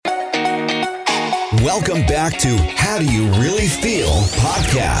Welcome back to How Do You Really Feel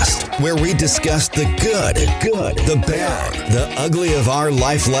podcast, where we discuss the good, the bad, the ugly of our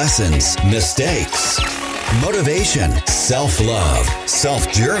life lessons, mistakes, motivation, self-love,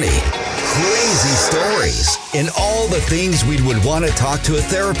 self-journey, crazy stories, and all the things we would want to talk to a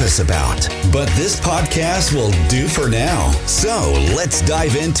therapist about. But this podcast will do for now. So let's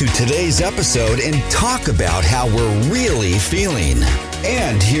dive into today's episode and talk about how we're really feeling.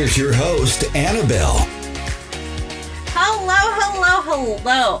 And here's your host, Annabelle.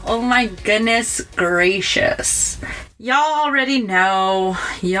 Hello. Oh my goodness gracious. Y'all already know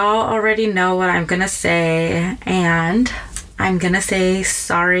what I'm gonna say, and I'm gonna say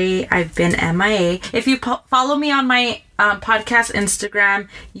sorry, I've been MIA. If you follow me on my podcast Instagram,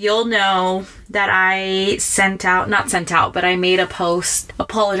 you'll know that I I made a post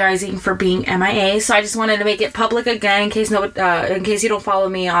apologizing for being MIA. So I just wanted to make it public again in case you don't follow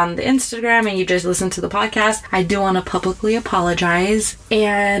me on the Instagram and you just listen to the podcast. I do want to publicly apologize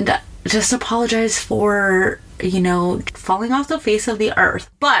and just apologize for falling off the face of the earth.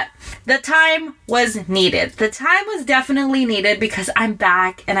 But the time was needed. The time was definitely needed because I'm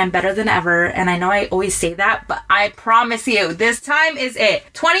back and I'm better than ever. And I know I always say that, but I promise you, this time is it.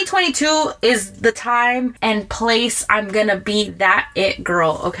 2022 is the time and place I'm gonna be that it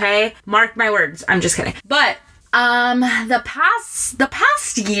girl, okay? Mark my words. I'm just kidding. But the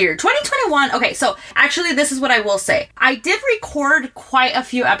past year, 2021, okay, so actually this is what I will say. I did record quite a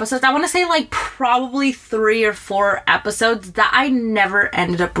few episodes. I want to say probably 3 or 4 episodes that I never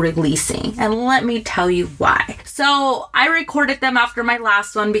ended up releasing. And let me tell you why. So I recorded them after my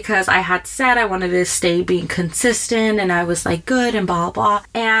last one because I had said I wanted to stay being consistent and I was good and blah, blah.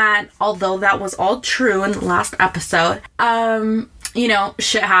 And although that was all true in the last episode,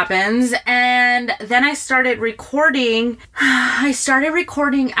 shit happens. And then I started recording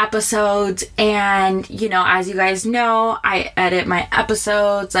episodes, and, as you guys know, I edit my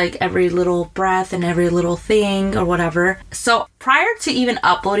episodes, every little breath and every little thing or whatever. So prior to even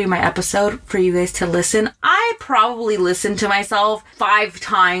uploading my episode for you guys to listen, I probably listened to myself 5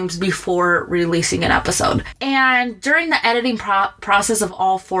 times before releasing an episode. And during the editing process of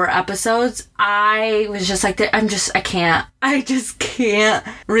all 4 episodes, I was just I just can't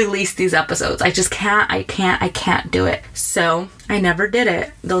release these episodes. I can't do it. So I never did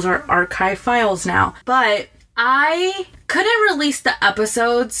it. Those are archive files now. But I couldn't release the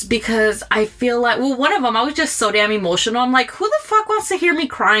episodes because I feel one of them, I was just so damn emotional. I'm who the fuck wants to hear me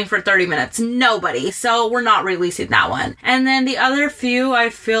crying for 30 minutes? Nobody. So we're not releasing that one. And then the other few, I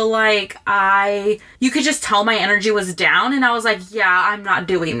feel you could just tell my energy was down, and I was yeah, I'm not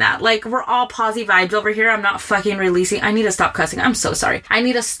doing that. We're all positive vibes over here. I'm not fucking releasing. I need to stop cussing. I'm so sorry. I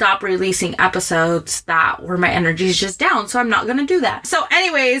need to stop releasing episodes where my energy is just down. So I'm not gonna do that. So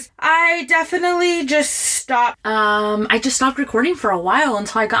anyways, I definitely just stopped. I just stopped recording for a while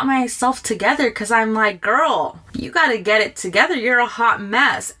until I got myself together, because I'm girl, you gotta get it together. You're a hot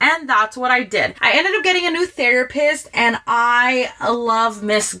mess. And that's what I did. I ended up getting a new therapist, and I love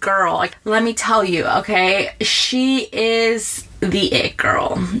Miss Girl. Let me tell you, okay? She is the it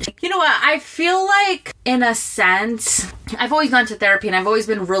girl. You know what? I feel in a sense, I've always gone to therapy and I've always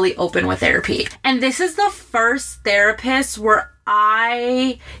been really open with therapy. And this is the first therapist where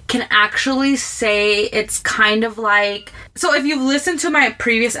I can actually say it's kind of so if you've listened to my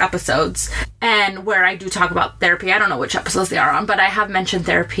previous episodes and where I do talk about therapy, I don't know which episodes they are on, but I have mentioned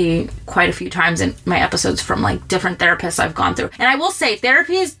therapy quite a few times in my episodes from different therapists I've gone through. And I will say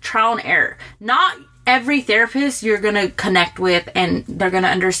therapy is trial and error. Not every therapist you're gonna connect with and they're gonna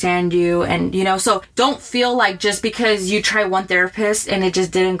understand you, and so don't feel just because you try one therapist and it just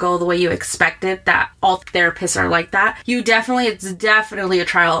didn't go the way you expected that all therapists are like that. It's definitely a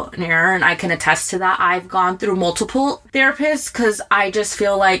trial and error, and I can attest to that. I've gone through multiple therapists because I just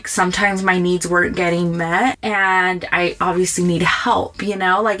feel sometimes my needs weren't getting met and I obviously need help.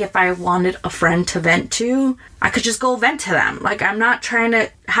 If I wanted a friend to vent to, I could just go vent to them. I'm not trying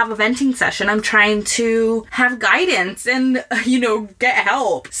to have a venting session. I'm trying to have guidance and, get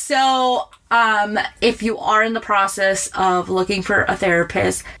help. So if you are in the process of looking for a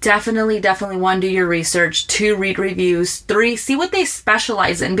therapist, definitely 1, do your research, 2, read reviews, 3, see what they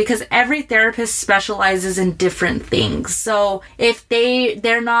specialize in, because every therapist specializes in different things. So if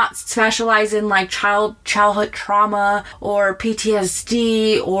they're not specialized in childhood trauma or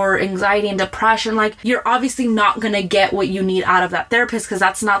PTSD or anxiety and depression, you're obviously not going to get what you need out of that therapist because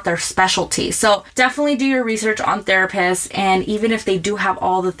that's not their specialty. So definitely do your research on therapists, and even if they do have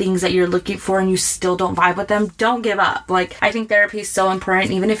all the things that you're looking for and you still don't vibe with them, don't give up. I think therapy is so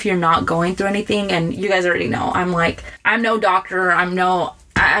important, even if you're not going through anything. And you guys already know, I'm no doctor, I'm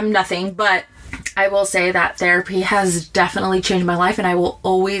nothing, but I will say that therapy has definitely changed my life, and I will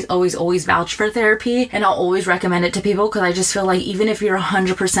always, always, always vouch for therapy, and I'll always recommend it to people, because I just feel like even if you're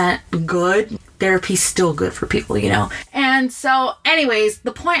 100% good, therapy's still good for people, you know? And so anyways,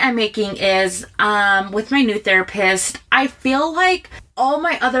 the point I'm making is, with my new therapist, I feel like all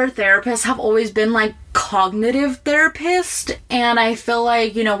my other therapists have always been like cognitive therapists, and I feel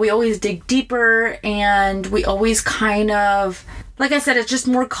like, you know, we always dig deeper, and we always kind of, like I said, it's just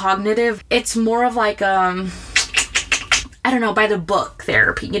more cognitive. It's more of like, I don't know, by the book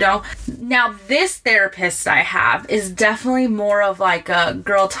therapy, you know? Now, this therapist I have is definitely more of like a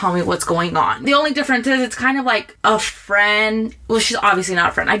girl, tell me what's going on. The only difference is it's kind of like a friend. Well, she's obviously not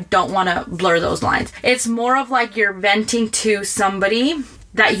a friend. I don't want to blur those lines. It's more of like you're venting to somebody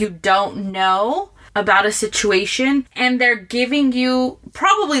that you don't know about a situation, and they're giving you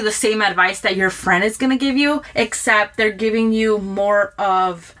probably the same advice that your friend is going to give you, except they're giving you more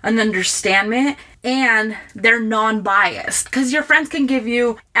of an understanding, and they're non-biased, because your friends can give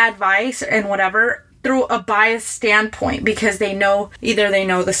you advice and whatever through a biased standpoint, because they know, either they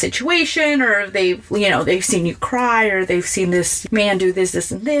know the situation, or they've seen you cry, or they've seen this man do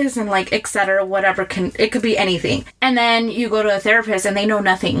this and this, and like etc, whatever. It could be anything. And then you go to a therapist and they know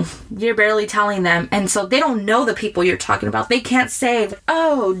nothing. You're barely telling them, and so they don't know the people you're talking about. They can't say,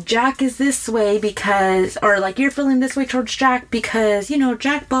 oh, Jack is this way because, or like you're feeling this way towards Jack because, you know,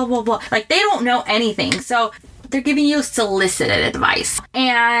 Jack blah blah blah. Like they don't know anything, so they're giving you solicited advice.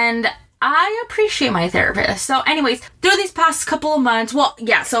 And I appreciate my therapist. So anyways, through these past couple of months,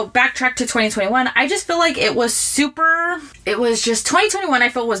 so backtrack to 2021, I just feel like it was 2021 I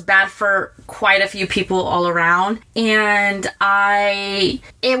feel was bad for quite a few people all around. And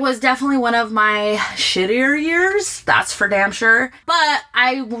it was definitely one of my shittier years, that's for damn sure. But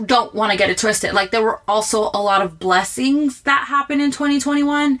I don't want to get it twisted. Like there were also a lot of blessings that happened in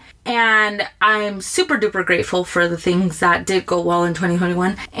 2021. And I'm super duper grateful for the things that did go well in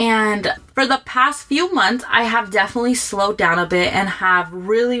 2021. And for the past few months, I have definitely slowed down a bit and have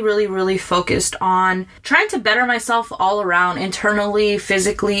really, really, really focused on trying to better myself all around, internally,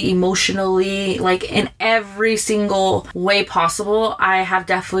 physically, emotionally, like in every single way possible. I have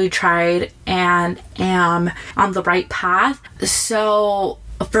definitely tried and am on the right path. So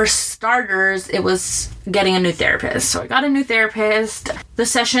for starters, it was getting a new therapist. So I got a new therapist. The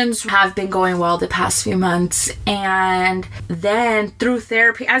sessions have been going well the past few months. And then through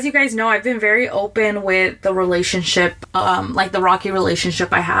therapy, as you guys know, I've been very open with the relationship, like the rocky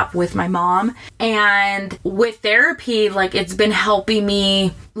relationship I have with my mom. And with therapy, like it's been helping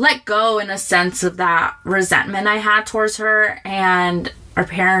me let go in a sense of that resentment I had towards her. And our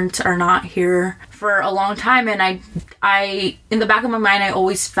parents are not here for a long time, and I in the back of my mind, I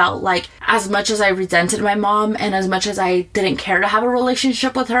always felt like as much as I resented my mom and as much as I didn't care to have a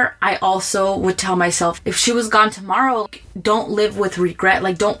relationship with her, I also would tell myself, if she was gone tomorrow, don't live with regret.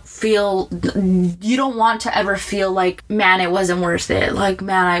 Like you don't want to ever feel like, man, it wasn't worth it. Like,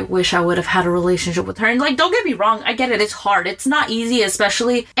 man, I wish I would have had a relationship with her. And like, don't get me wrong, I get it, it's hard, it's not easy,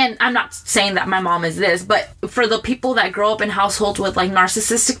 especially, and I'm not saying that my mom is this, but for the people that grow up in households with like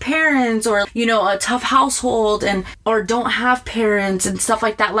narcissistic parents, or, you know, a tough household, or don't have parents and stuff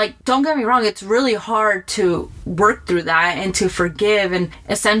like that, like, don't get me wrong, it's really hard to work through that and to forgive and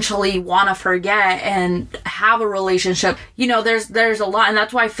essentially want to forget and have a relationship. You know, there's a lot, and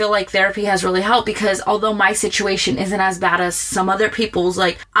that's why I feel like therapy has really helped, because although my situation isn't as bad as some other people's,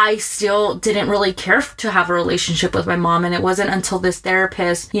 like, I still didn't really care to have a relationship with my mom. And it wasn't until this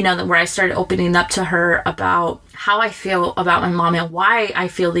therapist, you know, where I started opening up to her about how I feel about my mom and why I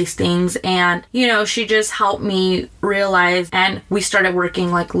feel these things. And, you know, she just helped me realize, and we started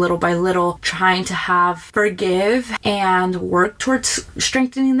working like little by little, trying to forgive and work towards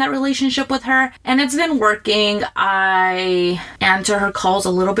strengthening that relationship with her. And it's been working. I answer her calls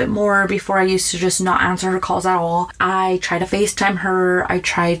a little bit more. Before, I used to just not answer her calls at all. I try to FaceTime her. I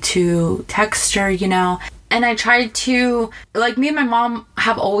try to text her, you know. And I tried to, like, me and my mom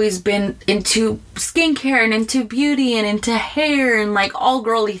have always been into skincare and into beauty and into hair and like all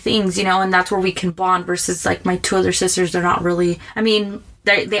girly things, you know, and that's where we can bond, versus like my two other sisters, they're not really, I mean,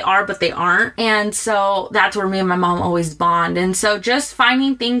 they are, but they aren't. And so that's where me and my mom always bond. And so just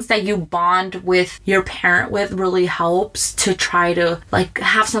finding things that you bond with your parent with really helps to try to like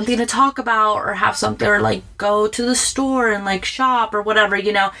have something to talk about, or have something, or like go to the store and like shop or whatever,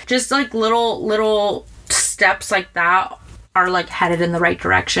 you know, just like little steps like that are like headed in the right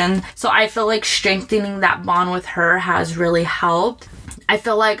direction. So I feel like strengthening that bond with her has really helped. I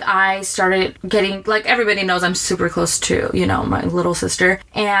feel like I started getting, like, everybody knows I'm super close to, you know, my little sister.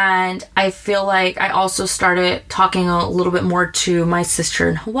 And I feel like I also started talking a little bit more to my sister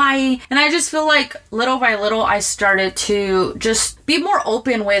in Hawaii. And I just feel like little by little, I started to just be more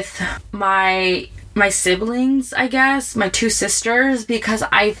open with my siblings, I guess, my two sisters, because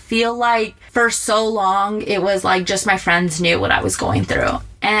I feel like for so long, it was like just my friends knew what I was going through.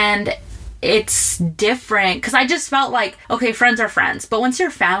 And it's different because I just felt like, okay, friends are friends, but once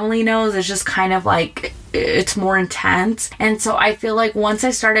your family knows, it's just kind of like, it's more intense. And so I feel like once I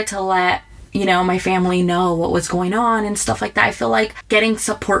started to let, you know, my family know what was going on and stuff like that, I feel like getting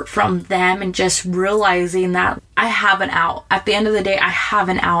support from them and just realizing that I have an out. At the end of the day, I have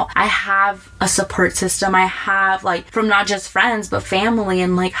an out. I have a support system. I have, like, from not just friends, but family,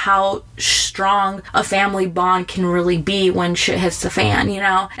 and like how strong a family bond can really be when shit hits the fan, you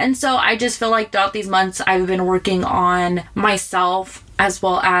know? And so I just feel like throughout these months, I've been working on myself as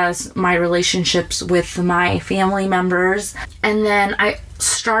well as my relationships with my family members. And then I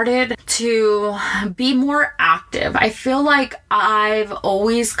started to be more active. I feel like I've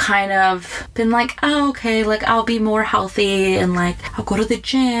always kind of been like, oh, okay, like I'll be more healthy and like I'll go to the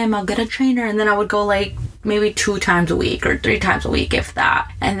gym, I'll get a trainer, and then I would go like maybe 2 times a week or 3 times a week, if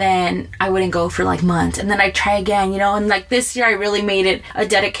that. And then I wouldn't go for like months. And then I try again, you know, and like this year I really made it a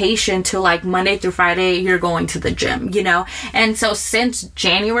dedication to like Monday through Friday, you're going to the gym, you know? And so since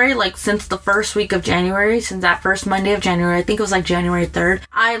January, like since the first week of January, since that first Monday of January, I think it was like January 3rd,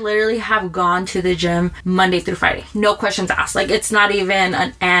 I literally have gone to the gym Monday through Friday. No questions asked. Like it's not even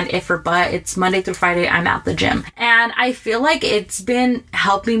an and, if, or but. It's Monday through Friday, I'm at the gym. And I feel like it's been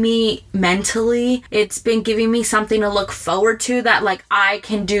helping me mentally. It's been giving me something to look forward to that like I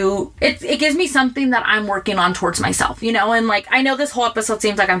can do. It gives me something that I'm working on towards myself, you know? And like, I know this whole episode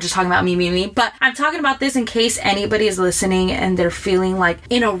seems like I'm just talking about me, but I'm talking about this in case anybody is listening and they're feeling like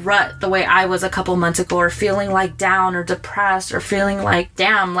in a rut the way I was a couple months ago, or feeling like down or depressed, or feeling like,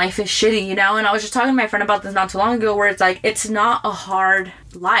 damn, life is shitty, you know? And I was just talking to my friend about this not too long ago, where it's like, it's not a hard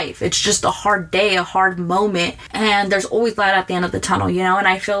life. It's just a hard day, a hard moment. And there's always light at the end of the tunnel, you know? And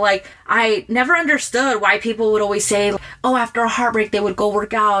I feel like I never understood why people would always say, oh, after a heartbreak, they would go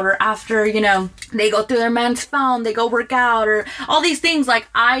work out, or after, you know, they go through their man's phone, they go work out, or all these things. Like,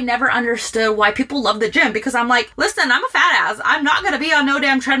 I never understood why people love the gym, because I'm like, listen, I'm a fat ass. I'm not going to be on no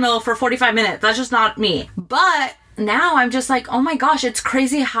damn treadmill for 45 minutes. That's just not me. But now I'm just like, oh my gosh, it's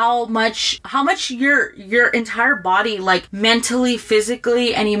crazy how much your entire body, like mentally,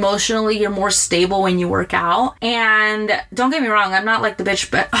 physically, and emotionally, you're more stable when you work out. And don't get me wrong, I'm not like the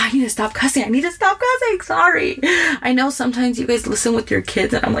bitch, but I need to stop cussing. Sorry. I know sometimes you guys listen with your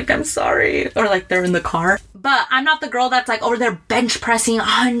kids and I'm like, I'm sorry. Or like they're in the car. But I'm not the girl that's like over there bench pressing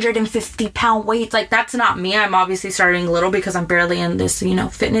 150 pound weights. Like, that's not me. I'm obviously starting little because I'm barely in this, you know,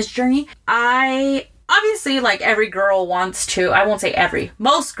 fitness journey. Obviously, like, every girl wants to, I won't say every,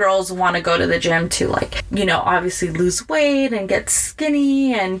 most girls want to go to the gym to, like, you know, obviously lose weight and get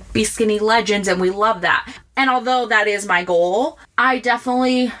skinny and be skinny legends, and we love that. And although that is my goal, I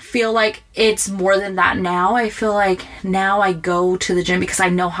definitely feel like it's more than that now. I feel like now I go to the gym because I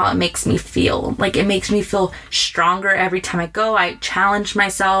know how it makes me feel. Like, it makes me feel stronger every time I go. I challenge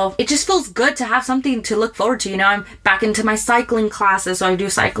myself. It just feels good to have something to look forward to. You know, I'm back into my cycling classes. So I do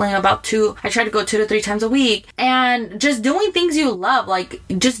cycling I try to go 2 to 3 times a week. And just doing things you love, like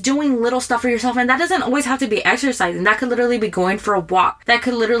just doing little stuff for yourself. And that doesn't always have to be exercising. That could literally be going for a walk. That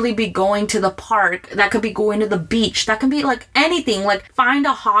could literally be going to the park. That could be going to the beach. That can be like anything. Like, find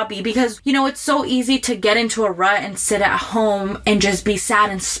a hobby, because, you know, it's so easy to get into a rut and sit at home and just be sad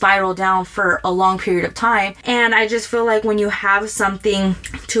and spiral down for a long period of time. And I just feel like when you have something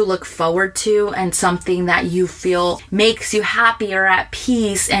to look forward to and something that you feel makes you happy or at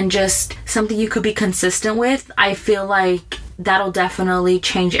peace and just something you could be consistent with, I feel like that'll definitely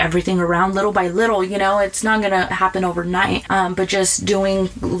change everything around little by little. You know, it's not gonna happen overnight, but just doing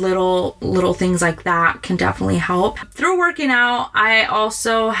little things like that can definitely help. Through working out, I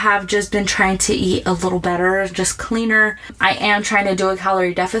also have just been trying to eat a little better, just cleaner. I am trying to do a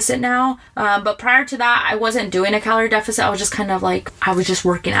calorie deficit now, but prior to that, I wasn't doing a calorie deficit. I was just kind of like, I was just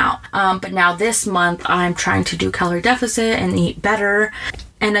working out. But now this month, I'm trying to do calorie deficit and eat better.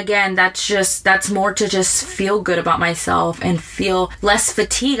 And again, that's more to just feel good about myself and feel less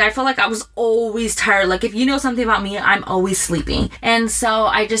fatigue. I feel like I was always tired. Like, if you know something about me, I'm always sleeping. And so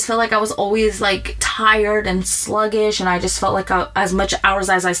I just feel like I was always like tired tired and sluggish, and I just felt like as much hours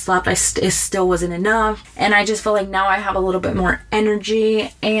as I slept, it still wasn't enough. And I just feel like now I have a little bit more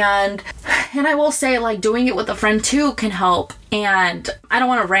energy, and I will say, like, doing it with a friend too can help. And I don't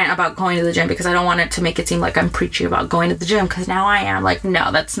want to rant about going to the gym because I don't want it to make it seem like I'm preachy about going to the gym, because now I am. Like,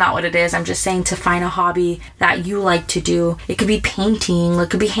 no, that's not what it is. I'm just saying to find a hobby that you like to do. It could be painting, it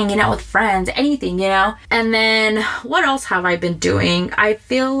could be hanging out with friends, anything, you know? And then what else have I been doing? I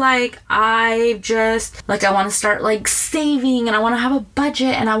feel like I want to start like saving, and I want to have a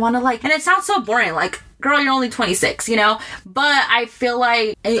budget, and I want to and it sounds so boring, like, girl, you're only 26, you know? But I feel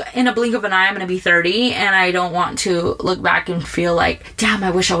like in a blink of an eye, I'm going to be 30, and I don't want to look back and feel like, damn,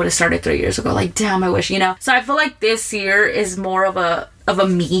 I wish I would have started 3 years ago. Like, damn, I wish, you know? So I feel like this year is more of a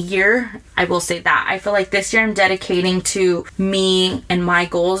me year. I will say that. I feel like this year I'm dedicating to me and my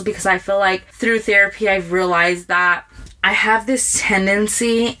goals, because I feel like through therapy, I've realized that I have this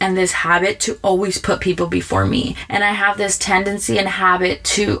tendency and this habit to always put people before me. And I have this tendency and habit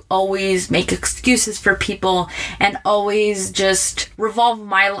to always make excuses for people and always just revolve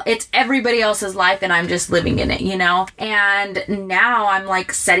it's everybody else's life and I'm just living in it, you know? And now I'm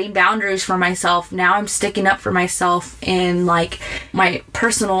like setting boundaries for myself. Now I'm sticking up for myself in like my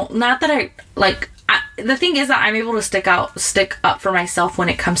personal, not that I like, the thing is that I'm able to stick up for myself when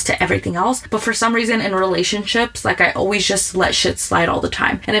it comes to everything else. But for some reason in relationships, like I always just let shit slide all the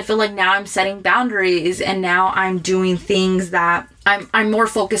time. And I feel like now I'm setting boundaries, and now I'm doing things that I'm more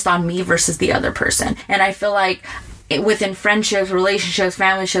focused on me versus the other person. And I feel like within friendships, relationships,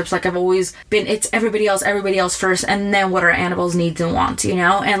 familyships, like I've always been, it's everybody else first, and then what are Annabelle's needs and wants, you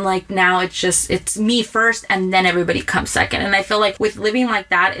know? And like now it's me first, and then everybody comes second. And I feel like with living like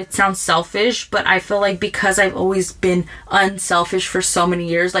that, it sounds selfish, but I feel like because I've always been unselfish for so many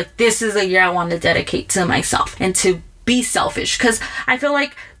years, like this is a year I want to dedicate to myself and to be selfish, because I feel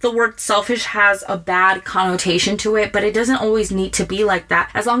like the word selfish has a bad connotation to it, but it doesn't always need to be like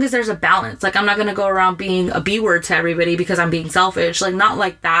that, as long as there's a balance. Like I'm not gonna go around being a B word to everybody because I'm being selfish, like not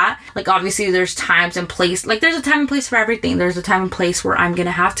like that. Like obviously there's times and place, like there's a time and place for everything. There's a time and place where I'm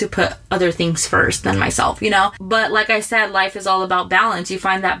gonna have to put other things first than myself, you know? But like I said, life is all about balance. You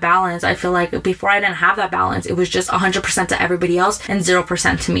find that balance. I feel like before I didn't have that balance, it was just 100% to everybody else and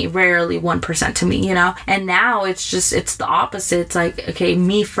 0% to me, rarely 1% to me, you know? And now it's the opposite. It's like, okay,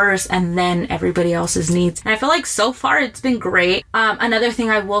 me first and then everybody else's needs. And I feel like so far it's been great. Another thing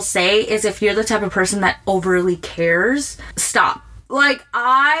I will say is, if you're the type of person that overly cares, stop. Like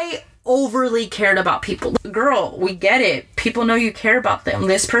I overly cared about people. Girl, we get it. People know you care about them.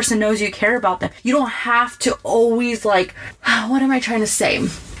 This person knows you care about them. You don't have to always like, what am I trying to say?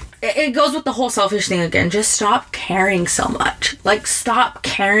 It goes with the whole selfish thing again. Just stop caring so much. Like, stop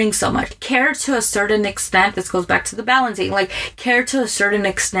caring so much. Care to a certain extent. This goes back to the balancing. Like, care to a certain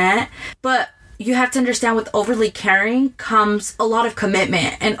extent. But you have to understand, with overly caring comes a lot of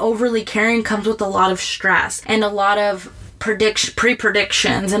commitment. And overly caring comes with a lot of stress. And a lot of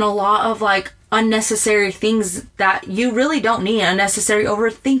pre-predictions. And a lot of, like, unnecessary things that you really don't need. Unnecessary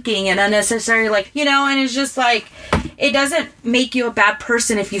overthinking and unnecessary, like, you know, and it's just like, it doesn't make you a bad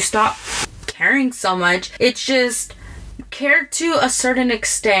person if you stop caring so much. It's just care to a certain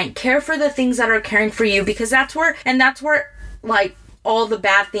extent. Care for the things that are caring for you, because that's where like all the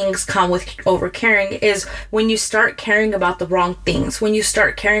bad things come with over caring, is when you start caring about the wrong things, when you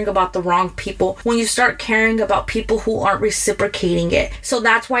start caring about the wrong people, when you start caring about people who aren't reciprocating it. So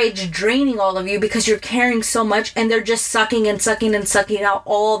that's why it's draining all of you, because you're caring so much and they're just sucking out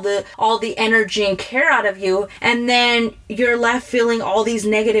all the energy and care out of you, and then you're left feeling all these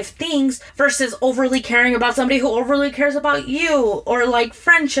negative things, versus overly caring about somebody who overly cares about you, or like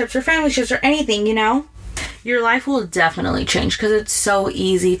friendships or familyships or anything, you know? Your life will definitely change, because it's so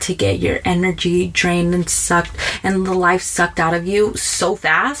easy to get your energy drained and sucked, and the life sucked out of you so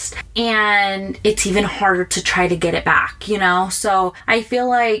fast, and it's even harder to try to get it back, you know? So I feel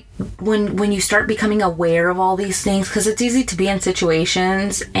like when you start becoming aware of all these things, because it's easy to be in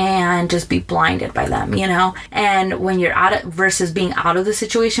situations and just be blinded by them, you know? And when you're versus being out of the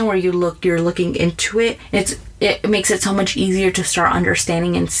situation where you're looking into it, it makes it so much easier to start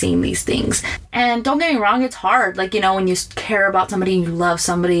understanding and seeing these things. And don't get me wrong, it's hard. Like, you know, when you care about somebody, you love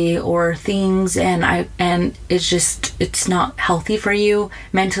somebody or things, and it's not healthy for you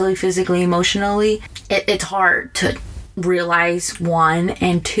mentally, physically, emotionally. It's hard to realize, one,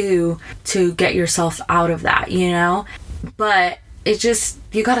 and two, to get yourself out of that, you know? But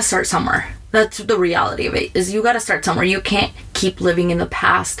you gotta start somewhere. That's the reality of it, is you gotta start somewhere. You can't keep living in the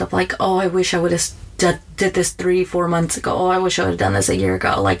past of like, oh, I wish I would have did this 3-4 months ago. Oh, I wish I would have done this a year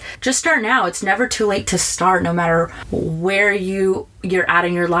ago. Like, just start now. It's never too late to start, no matter where you're at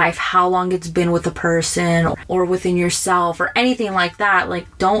in your life, how long it's been with a person or within yourself or anything like that.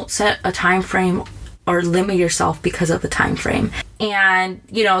 Like, don't set a time frame or limit yourself because of the time frame. And,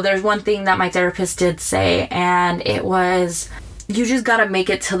 you know, there's one thing that my therapist did say, and it was, you just got to make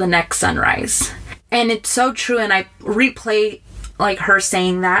it to the next sunrise. And it's so true. And I replay like her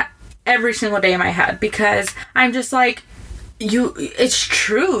saying that every single day in my head, because I'm just like, it's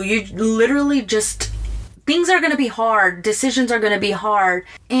true. You literally just, things are going to be hard. Decisions are going to be hard.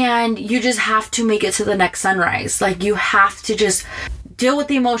 And you just have to make it to the next sunrise. Like, you have to just deal with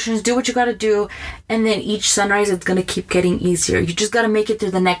the emotions, do what you got to do. And then each sunrise, it's going to keep getting easier. You just got to make it through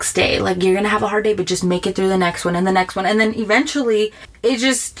the next day. Like, you're going to have a hard day, but just make it through the next one and the next one. And then eventually it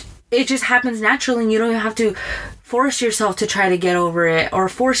just happens naturally, and you don't even have to force yourself to try to get over it or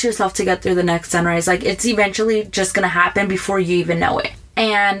force yourself to get through the next sunrise. Like, it's eventually just going to happen before you even know it.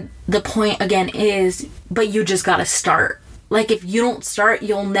 And the point again is, but you just got to start. Like, if you don't start,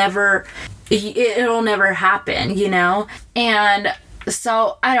 it'll never happen, you know? And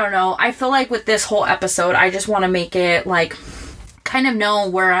so, I don't know. I feel like with this whole episode, I just want to make it like, kind of know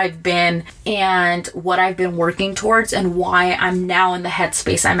where I've been and what I've been working towards and why I'm now in the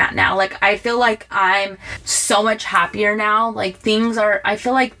headspace I'm at now. Like, I feel like I'm so much happier now. Like, I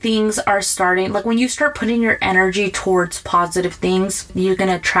feel like things are starting, like, when you start putting your energy towards positive things, you're going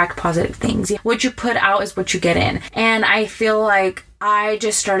to attract positive things. What you put out is what you get in. And I feel like I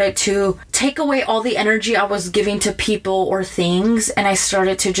just started to take away all the energy I was giving to people or things, and I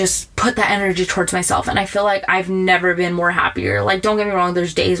started to just put that energy towards myself. And I feel like I've never been more happier. Like, don't get me wrong,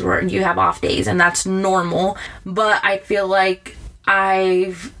 there's days where you have off days, and that's normal. But I feel like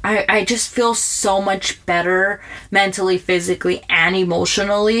I just feel so much better mentally, physically, and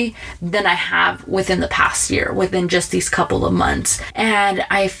emotionally than I have within the past year, within just these couple of months. And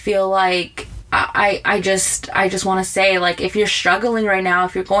I feel like I just want to say, like, if you're struggling right now,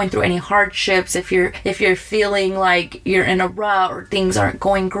 if you're going through any hardships, if you're feeling like you're in a rut or things aren't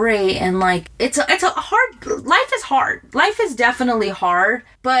going great, and like, it's a hard, life is definitely hard,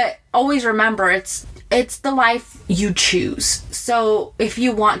 but always remember, it's the life you choose. So if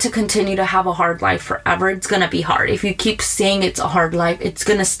you want to continue to have a hard life forever, it's gonna be hard. If you keep saying it's a hard life, it's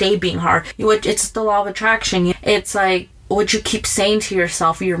gonna stay being hard. It's the law of attraction. It's like, what you keep saying to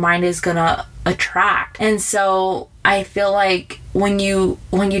yourself, your mind is gonna attract. And so I feel like when you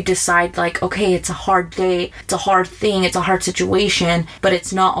decide, like, okay, it's a hard day, it's a hard thing, it's a hard situation, but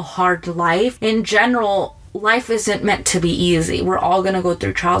it's not a hard life. In general, life isn't meant to be easy. We're all going to go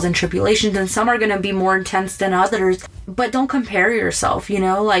through trials and tribulations, and some are going to be more intense than others. But don't compare yourself, you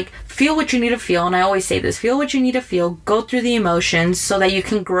know? Like, feel what you need to feel. And I always say this, feel what you need to feel. Go through the emotions so that you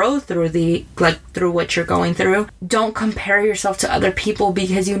can grow through through what you're going through. Don't compare yourself to other people,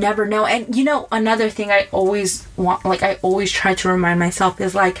 because you never know. And, you know, another thing I always try to remind myself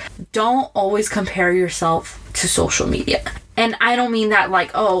is, like, don't always compare yourself to social media. And I don't mean that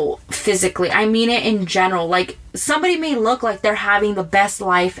like, oh, physically. I mean it in general. Like, somebody may look like they're having the best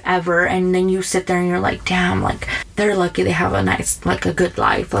life ever, and then you sit there and you're like, damn, like, they're lucky they have a nice, like, a good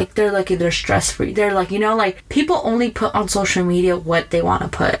life. Like, they're lucky they're stress-free. They're like, you know, like, people only put on social media what they want to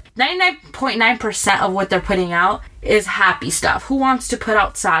put. 99.9% of what they're putting out is happy stuff. Who wants to put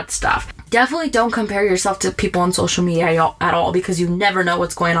out sad stuff? Definitely don't compare yourself to people on social media at all, because you never know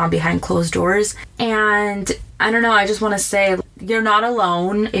what's going on behind closed doors. And I don't know, I just want to say, you're not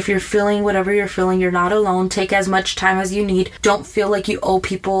alone. If you're feeling whatever you're feeling, you're not alone. Take as much time as you need. Don't feel like you owe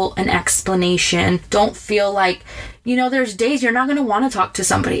people an explanation. Don't feel like, you know, there's days you're not going to want to talk to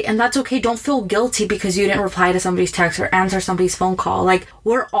somebody, and that's okay. Don't feel guilty because you didn't reply to somebody's text or answer somebody's phone call. Like,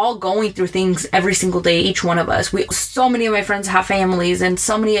 we're all going through things every single day, each one of us. So many of my friends have families, and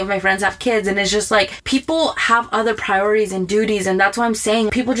so many of my friends have kids, and it's just like, people have other priorities and duties, and that's why I'm saying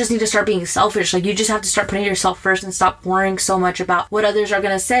people just need to start being selfish. Like, you just have to start putting yourself first and stop worrying so much about what others are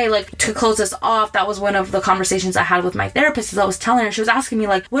going to say. Like, to close this off, that was one of the conversations I had with my therapist, as I was telling her, she was asking me,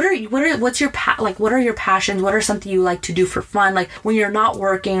 like, what are your passions? What are something you like to do for fun? Like, when you're not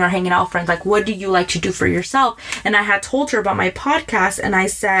working or hanging out with friends, like, what do you like to do for yourself? And I had told her about my podcast, and I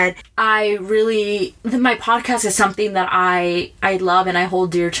said, my podcast is something that I love and I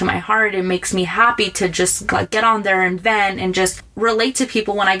hold dear to my heart. It makes me happy to just, like, get on there and vent and just relate to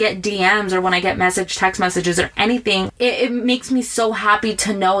people when I get DMs or when I get text messages or anything. It makes me so happy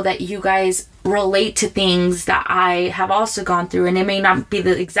to know that you guys relate to things that I have also gone through, and it may not be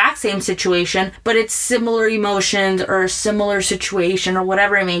the exact same situation, but it's similar emotions or a similar situation or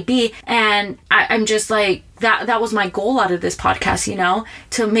whatever it may be. And I'm just like, that was my goal out of this podcast, you know,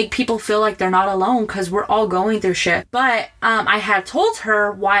 to make people feel like they're not alone, because we're all going through shit. But I had told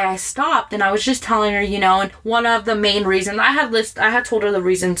her why I stopped, and I was just telling her, you know, and one of the main reasons I had told her the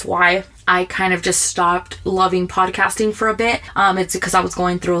reasons why I kind of just stopped loving podcasting for a bit. It's because I was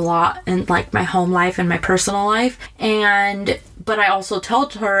going through a lot in like my home life and my personal life. But I also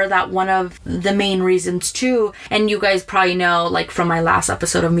told her that one of the main reasons too, and you guys probably know, like from my last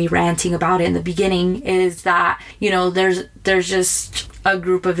episode of me ranting about it in the beginning, is that, you know, there's just a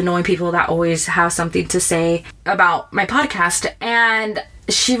group of annoying people that always have something to say about my podcast. And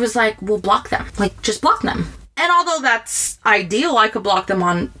she was like, well, block them. Like, just block them. And although that's ideal, I could block them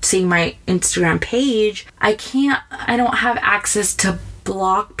on seeing my Instagram page, I don't have access to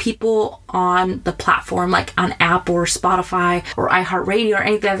block people on the platform, like on Apple or Spotify or iHeartRadio or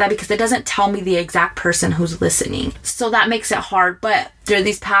anything like that, because it doesn't tell me the exact person who's listening. So that makes it hard. But through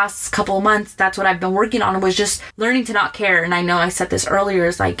these past couple of months, that's what I've been working on, was just learning to not care. And I know I said this earlier,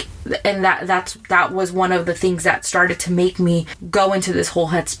 is like, and that was one of the things that started to make me go into this whole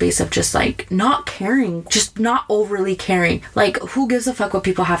headspace of just like not caring, just not overly caring. Like, who gives a fuck what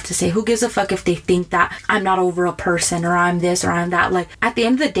people have to say? Who gives a fuck if they think that I'm not over a person, or I'm this or I'm that? Like, at the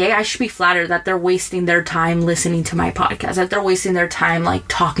end of the day, I should be flattered that they're wasting their time listening to my podcast, that they're wasting their time like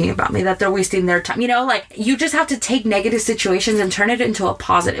talking about me, that they're wasting their time, you know. Like, you just have to take negative situations and turn it into a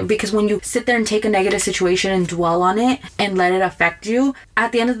positive, because when you sit there and take a negative situation and dwell on it and let it affect you,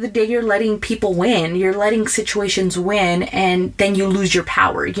 at the end of the day, you're letting people win, you're letting situations win, and then you lose your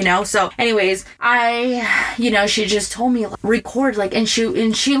power, you know. So anyways, she just told me, like, record, like, and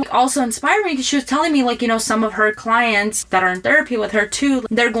she also inspired me, because she was telling me, like, you know, some of her clients that are in therapy with her too,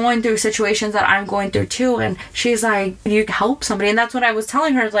 they're going through situations that I'm going through too, and she's like, you help somebody. And that's what I was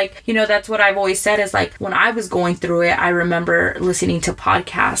telling her, like, you know, that's what I've always said, is like, when I was going through it, I remember listening to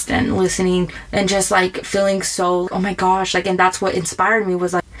podcasts and listening and just like feeling so, oh my gosh, like, and that's what inspired me,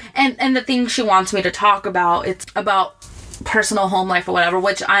 was like, and the thing she wants me to talk about, it's about personal home life or whatever,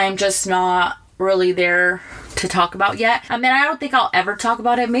 which I'm just not really there to talk about yet. I mean, I don't think I'll ever talk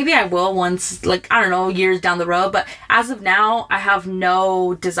about it. Maybe I will once, like, I don't know, years down the road. But as of now, I have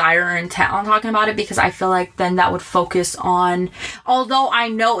no desire or intent on talking about it, because I feel like then that would focus on, although I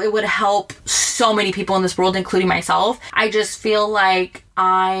know it would help so many people in this world, including myself, I just feel like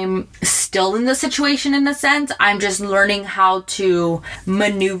I'm still in the situation in a sense. I'm just learning how to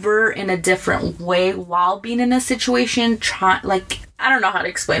maneuver in a different way while being in a situation. I don't know how to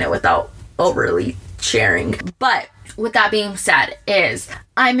explain it without overly sharing. But with that being said, is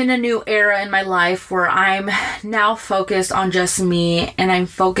I'm in a new era in my life where I'm now focused on just me, and I'm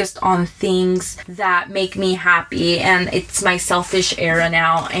focused on things that make me happy, and it's my selfish era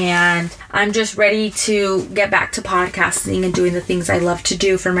now, and I'm just ready to get back to podcasting and doing the things I love to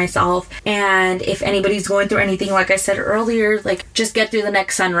do for myself. And if anybody's going through anything, like I said earlier, like, just get through the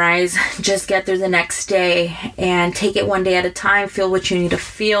next sunrise, just get through the next day, and take it one day at a time. Feel what you need to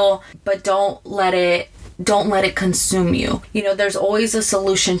feel, but don't let it consume you. You know, there's always a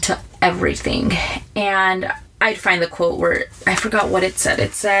solution to everything. And I'd find the quote where, I forgot what it said.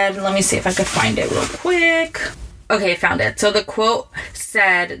 It said, let me see if I could find it real quick. Okay, I found it. So the quote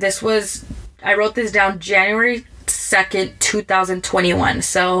said, I wrote this down January 2nd, 2021.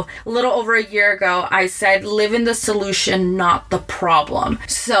 So a little over a year ago, I said, live in the solution, not the problem.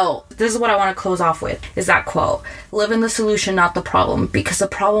 So this is what I want to close off with, is that quote. Live in the solution, not the problem, because the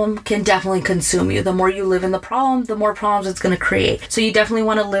problem can definitely consume you. The more you live in the problem, the more problems it's going to create. So you definitely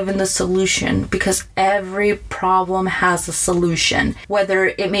want to live in the solution, because every problem has a solution. Whether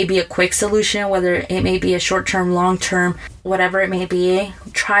it may be a quick solution, whether it may be a short-term, long-term, whatever it may be,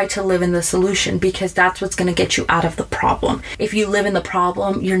 try to live in the solution, because that's what's going to get you out of the problem. If you live in the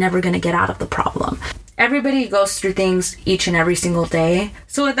problem, you're never going to get out of the problem. Everybody goes through things each and every single day.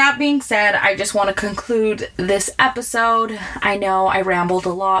 So with that being said, I just want to conclude this episode. I know I rambled a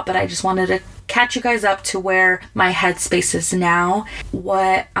lot, but I just wanted to catch you guys up to where my headspace is now,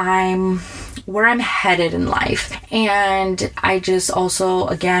 where I'm headed in life. And I just also,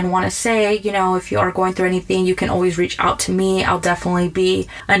 again, want to say, you know, if you are going through anything, you can always reach out to me. I'll definitely be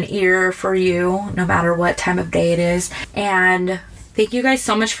an ear for you, no matter what time of day it is. And thank you guys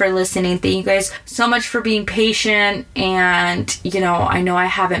so much for listening. Thank you guys so much for being patient. And, you know I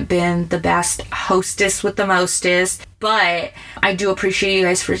haven't been the best hostess with the mostest, but I do appreciate you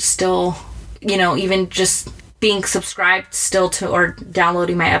guys for still, you know, even just being subscribed still to or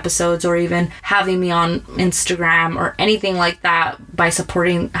downloading my episodes or even having me on Instagram or anything like that by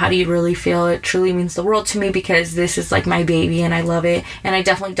supporting How Do You Really Feel. It truly means the world to me because this is like my baby and I love it, and I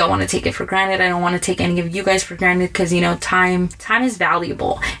definitely don't want to take it for granted. I don't want to take any of you guys for granted because, you know, time is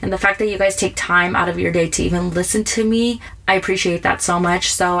valuable, and the fact that you guys take time out of your day to even listen to me, I appreciate that so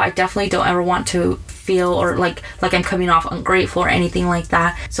much. So I definitely don't ever want to feel or like I'm coming off ungrateful or anything like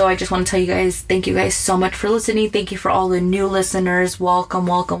that. So I just want to tell you guys, thank you guys so much for listening. Thank you for all the new listeners. Welcome.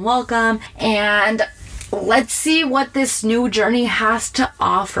 And let's see what this new journey has to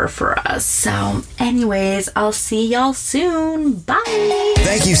offer for us. So anyways, I'll see y'all soon. Bye.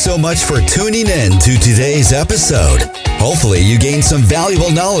 Thank you so much for tuning in to today's episode. Hopefully you gained some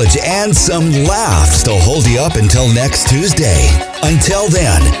valuable knowledge and some laughs to hold you up until next Tuesday. Until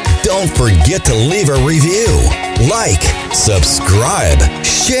then, don't forget to leave a review, like, subscribe,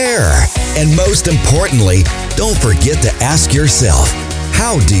 share, and most importantly, don't forget to ask yourself,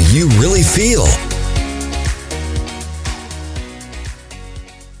 how do you really feel?